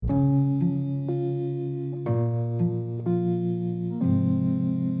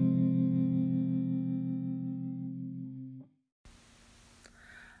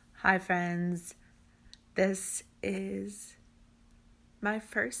Hi friends, this is my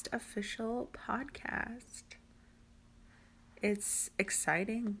first official podcast. It's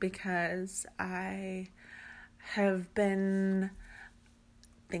exciting because I have been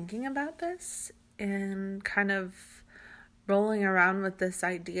thinking about this and kind of rolling around with this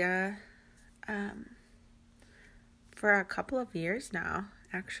idea for a couple of years now,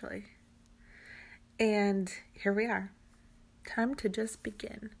 actually. And here we are. Time to just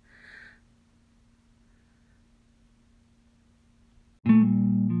begin.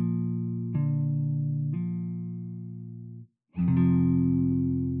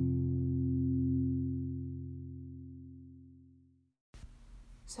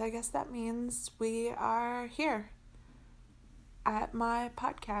 So I guess that means we are here at my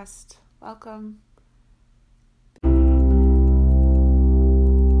podcast. Welcome.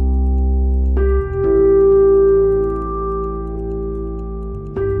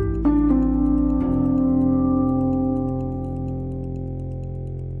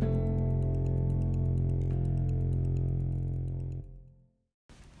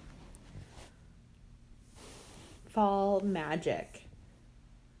 Fall magic.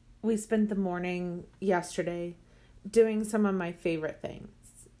 We spent the morning yesterday doing some of my favorite things,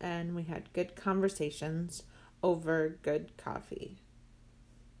 and we had good conversations over good coffee.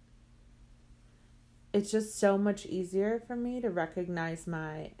 It's just so much easier for me to recognize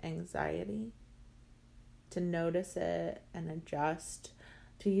my anxiety, to notice it and adjust,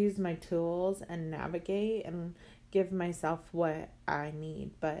 to use my tools and navigate and give myself what I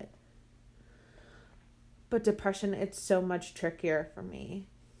need. But depression, it's so much trickier for me.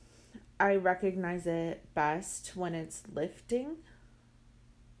 I recognize it best when it's lifting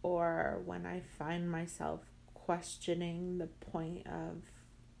or when I find myself questioning the point of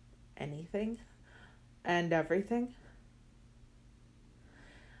anything and everything.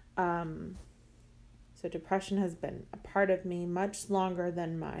 So depression has been a part of me much longer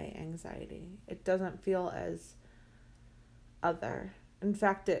than my anxiety. It doesn't feel as other. In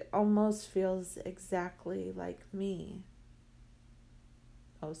fact, it almost feels exactly like me.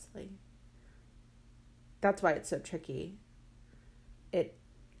 Mostly. That's why it's so tricky. It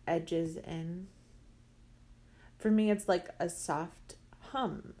edges in. For me, it's like a soft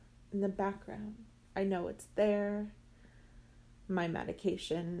hum in the background. I know it's there. My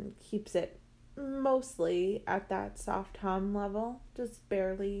medication keeps it mostly at that soft hum level, just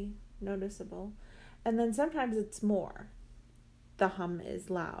barely noticeable. And then sometimes it's more. The hum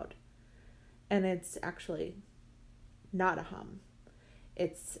is loud. And it's actually not a hum.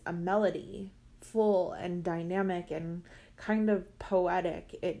 It's a melody, full and dynamic and kind of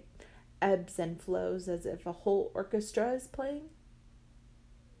poetic. It ebbs and flows as if a whole orchestra is playing.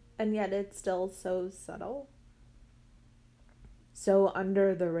 And yet it's still so subtle. So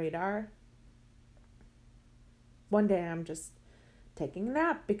under the radar. One day I'm just taking a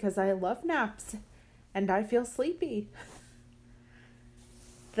nap because I love naps and I feel sleepy.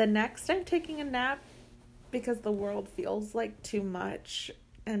 The next I'm taking a nap because the world feels like too much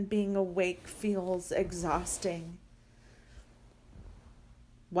and being awake feels exhausting.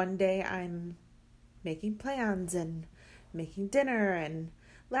 One day I'm making plans and making dinner and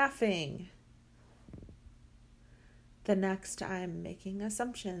laughing. The next I'm making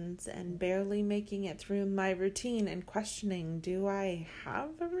assumptions and barely making it through my routine and questioning, do I have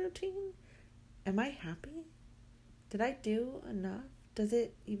a routine? Am I happy? Did I do enough? Does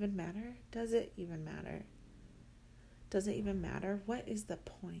it even matter? Does it even matter? Does it even matter? What is the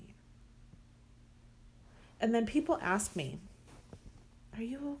point? And then people ask me, are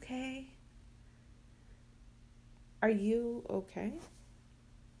you okay? Are you okay?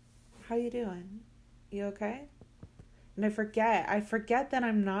 How you doing? You okay? And I forget that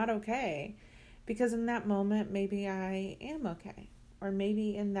I'm not okay. Because in that moment, maybe I am okay. Or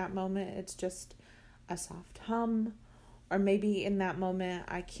maybe in that moment, it's just a soft hum. Or maybe in that moment,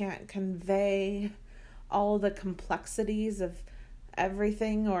 I can't convey all the complexities of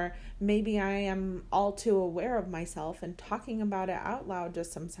everything, or maybe I am all too aware of myself and talking about it out loud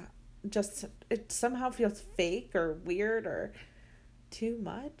just it somehow feels fake or weird or too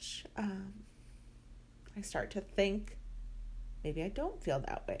much. I start to think maybe I don't feel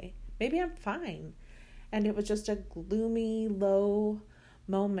that way. Maybe I'm fine. And it was just a gloomy, low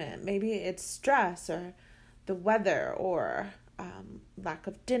moment. Maybe it's stress or the weather or lack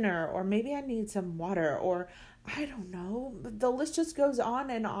of dinner, or maybe I need some water, or I don't know. The list just goes on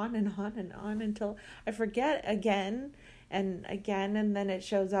and on and on and on until I forget again and again, and then it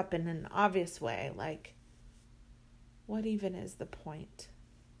shows up in an obvious way, like, what even is the point?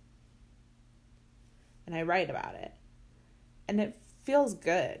 And I write about it. And it feels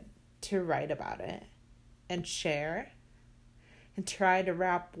good. to write about it and share and try to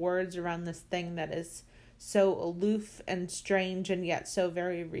wrap words around this thing that is so aloof and strange and yet so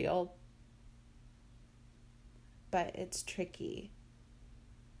very real. But it's tricky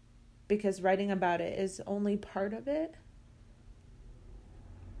because writing about it is only part of it.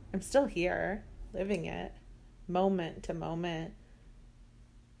 I'm still here, living it, moment to moment.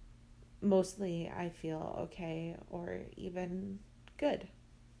 Mostly I feel okay or even good.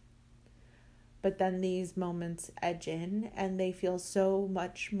 But then these moments edge in and they feel so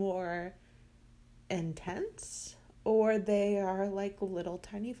much more intense, or they are like little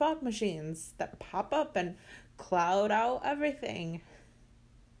tiny fog machines that pop up and cloud out everything.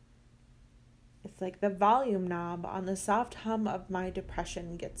 It's like the volume knob on the soft hum of my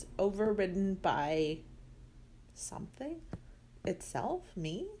depression gets overridden by something. Itself?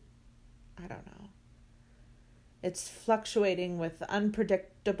 Me? I don't know. It's fluctuating with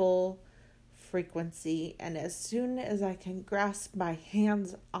unpredictable frequency, and as soon as I can grasp my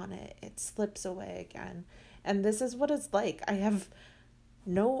hands on it, it slips away again. And this is what it's like. I have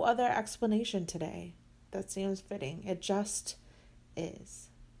no other explanation today that seems fitting. It just is.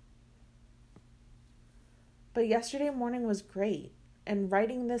 But yesterday morning was great, and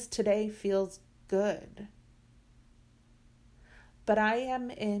writing this today feels good. But I am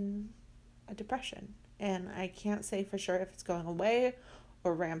in a depression, and I can't say for sure if it's going away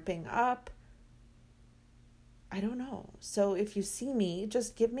or ramping up. I don't know. So if you see me,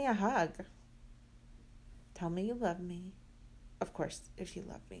 just give me a hug. Tell me you love me. Of course, if you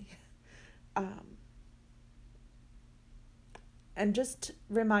love me. And just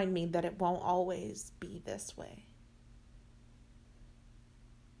remind me that it won't always be this way.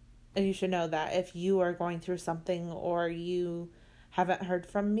 And you should know that if you are going through something or you haven't heard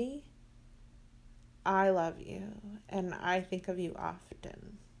from me, I love you and I think of you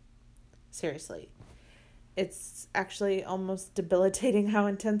often. Seriously. It's actually almost debilitating how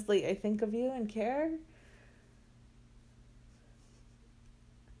intensely I think of you and care.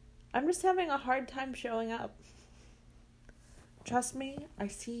 I'm just having a hard time showing up. Trust me, I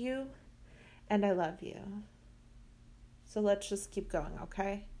see you and I love you. So let's just keep going,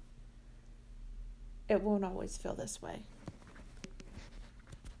 okay? It won't always feel this way.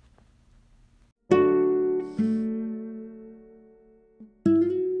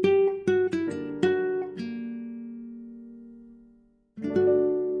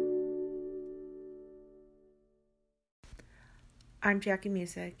 I'm Jackie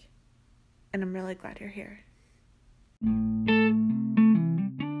Music, and I'm really glad you're here.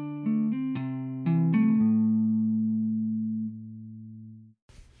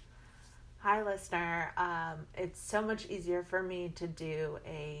 Hi, listener. It's so much easier for me to do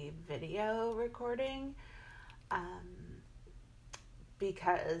a video recording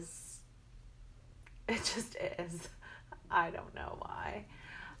because it just is. I don't know why.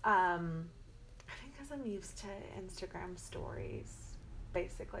 I think because I'm used to Instagram stories,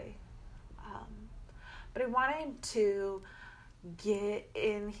 basically. But I wanted to get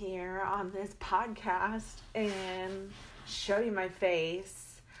in here on this podcast and show you my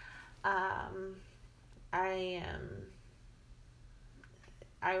face. I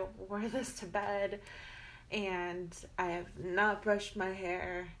wore this to bed and I have not brushed my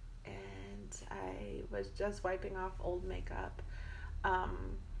hair and I was just wiping off old makeup.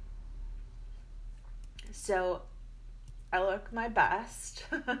 So I look my best.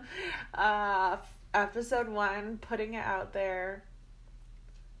 Episode 1, putting it out there,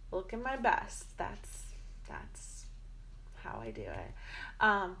 looking my best. That's how I do it.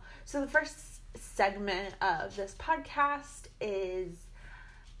 So the first segment of this podcast is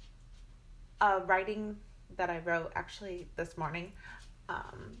writing that I wrote actually this morning.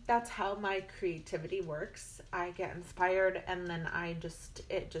 That's how my creativity works. I get inspired and then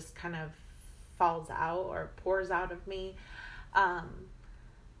it just kind of falls out or pours out of me.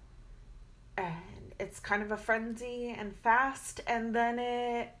 And it's kind of a frenzy and fast, and then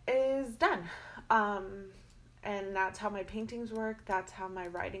it is done. And that's how my paintings work. That's how my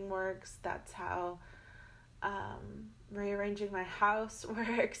writing works. That's how rearranging my house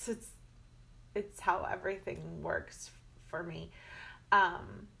works. It's how everything works for me. But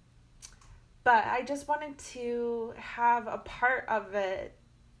I just wanted to have a part of it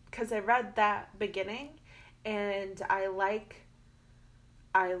because I read that beginning and I love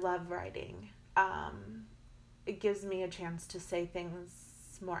writing. It gives me a chance to say things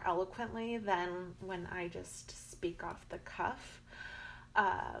more eloquently than when I just speak off the cuff.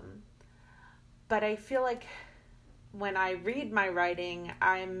 But I feel like when I read my writing,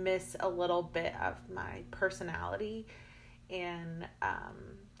 I miss a little bit of my personality and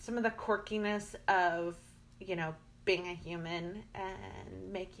some of the quirkiness of, being a human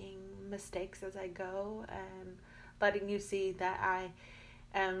and making mistakes as I go, and letting you see that I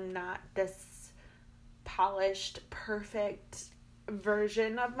am not this polished, perfect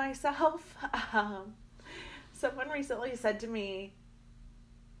version of myself. Someone recently said to me,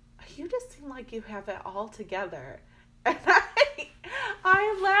 "You just seem like you have it all together." And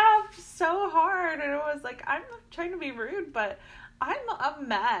I laughed so hard, and it was like, I'm not trying to be rude, but I'm a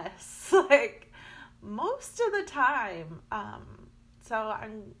mess, like, most of the time. So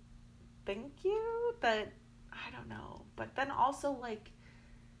I'm, thank you, that, I don't know, but then also, like,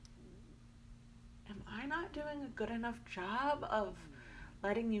 am I not doing a good enough job of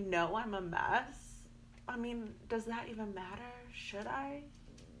letting you know I'm a mess? I mean, does that even matter? Should I?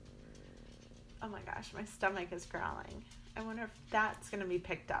 Oh my gosh, my stomach is growling. I wonder if that's going to be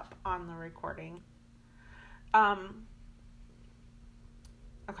picked up on the recording. Okay,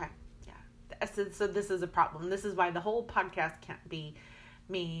 yeah. So this is a problem. This is why the whole podcast can't be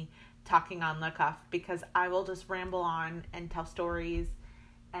me talking on the cuff, because I will just ramble on and tell stories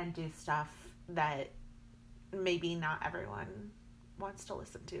and do stuff that maybe not everyone wants to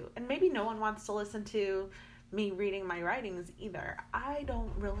listen to. And maybe no one wants to listen to me reading my writings either. I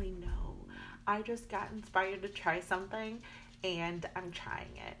don't really know. I just got inspired to try something, and I'm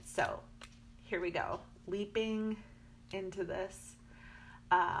trying it. So here we go. Leaping into this.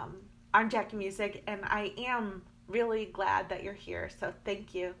 I'm Jackie Music, and I am really glad that you're here. So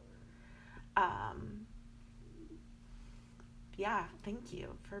thank you. Thank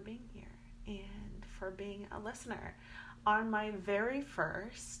you for being here and for being a listener on my very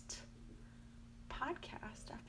first podcast